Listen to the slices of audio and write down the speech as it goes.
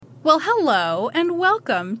Well, hello and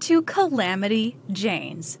welcome to Calamity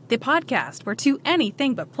Janes, the podcast where two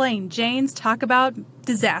anything but plain Janes talk about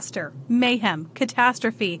disaster, mayhem,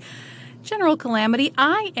 catastrophe, general calamity.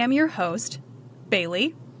 I am your host,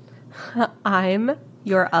 Bailey. I'm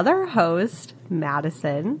your other host,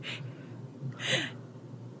 Madison.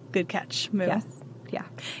 Good catch, Moo. Yes. Yeah.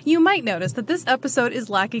 You might notice that this episode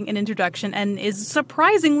is lacking an introduction and is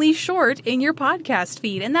surprisingly short in your podcast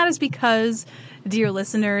feed, and that is because, dear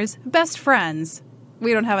listeners, best friends,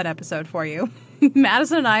 we don't have an episode for you.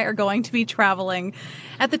 Madison and I are going to be traveling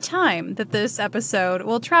at the time that this episode,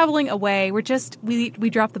 well, traveling away, we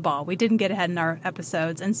dropped the ball. We didn't get ahead in our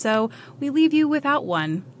episodes, and so we leave you without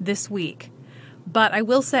one this week. But I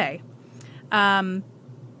will say,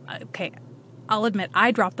 okay, I'll admit,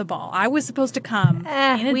 I dropped the ball. I was supposed to come in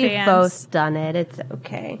advance. We've both done it. It's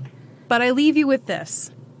okay. But I leave you with this.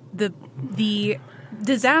 The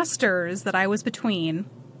disasters that I was between,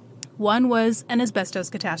 one was an asbestos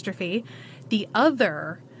catastrophe. The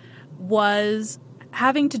other was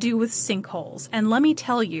having to do with sinkholes. And let me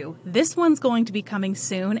tell you, this one's going to be coming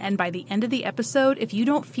soon. And by the end of the episode, if you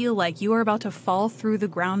don't feel like you are about to fall through the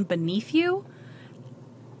ground beneath you,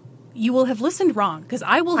 you will have listened wrong, because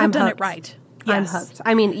I will have done it right. Yes. I'm hooked.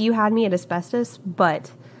 I mean, you had me at asbestos,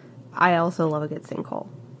 but I also love a good sinkhole.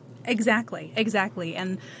 Exactly.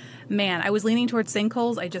 And man, I was leaning towards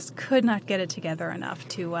sinkholes. I just could not get it together enough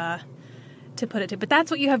to put it to. But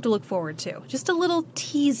that's what you have to look forward to. Just a little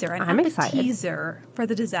teaser. I'm excited. Teaser for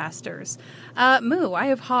the disasters. Moo, I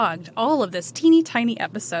have hogged all of this teeny tiny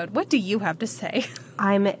episode. What do you have to say?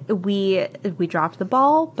 We dropped the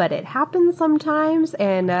ball, but it happens sometimes.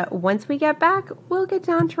 And once we get back, we'll get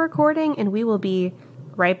down to recording, and we will be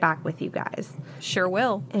right back with you guys. Sure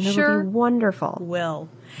will. And it'll be wonderful. Will.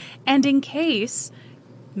 And in case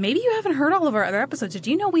maybe you haven't heard all of our other episodes, did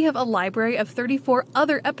you know we have a library of 34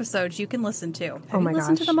 other episodes you can listen to? Have you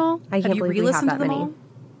listened to them all? I can't believe we have that many. All?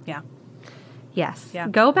 Yeah. Yes. Yeah.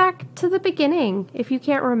 Go back to the beginning. If you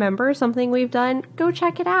can't remember something we've done, go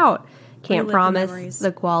check it out. Can't promise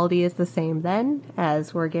the quality is the same then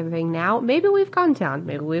as we're giving now. Maybe we've gone down.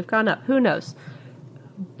 Maybe we've gone up. Who knows?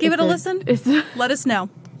 Give it a listen. Let us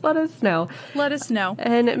know. Let us know. Let us know.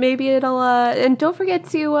 And maybe it'll, and don't forget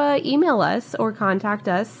to email us or contact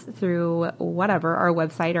us through whatever, our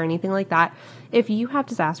website or anything like that. If you have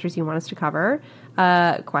disasters you want us to cover,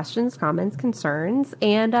 questions, comments, concerns,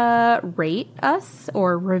 and rate us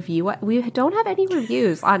or review it. We don't have any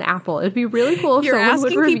reviews on Apple. It'd be really cool if someone would review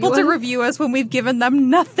us. You're asking people to review us when we've given them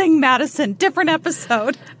nothing, Madison. Different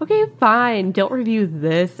episode. Okay, fine. Don't review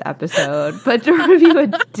this episode, but review a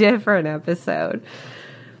different episode.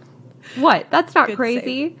 What? That's not crazy.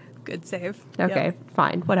 Save. Good save. Okay,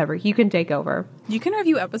 fine. Whatever. You can take over. You can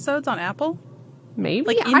review episodes on Apple? Maybe.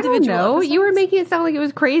 Like I don't know. episodes? You were making it sound like it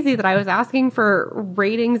was crazy that I was asking for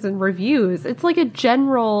ratings and reviews. It's like a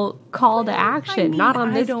general call to action, not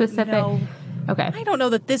on this specific. Know. Okay. I don't know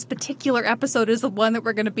that this particular episode is the one that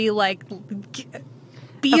we're going to be like,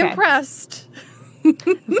 be impressed.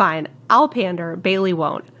 Fine. I'll pander. Bailey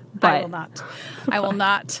won't. But I will not. I will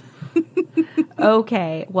not.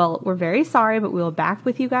 Okay. Well, we're very sorry, but we'll back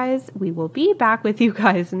with you guys. We will be back with you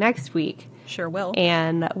guys next week. Sure will.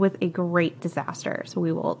 And with a great disaster. So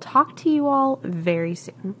we will talk to you all very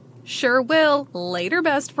soon. Sure will. Later,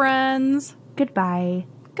 best friends. Goodbye.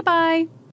 Goodbye.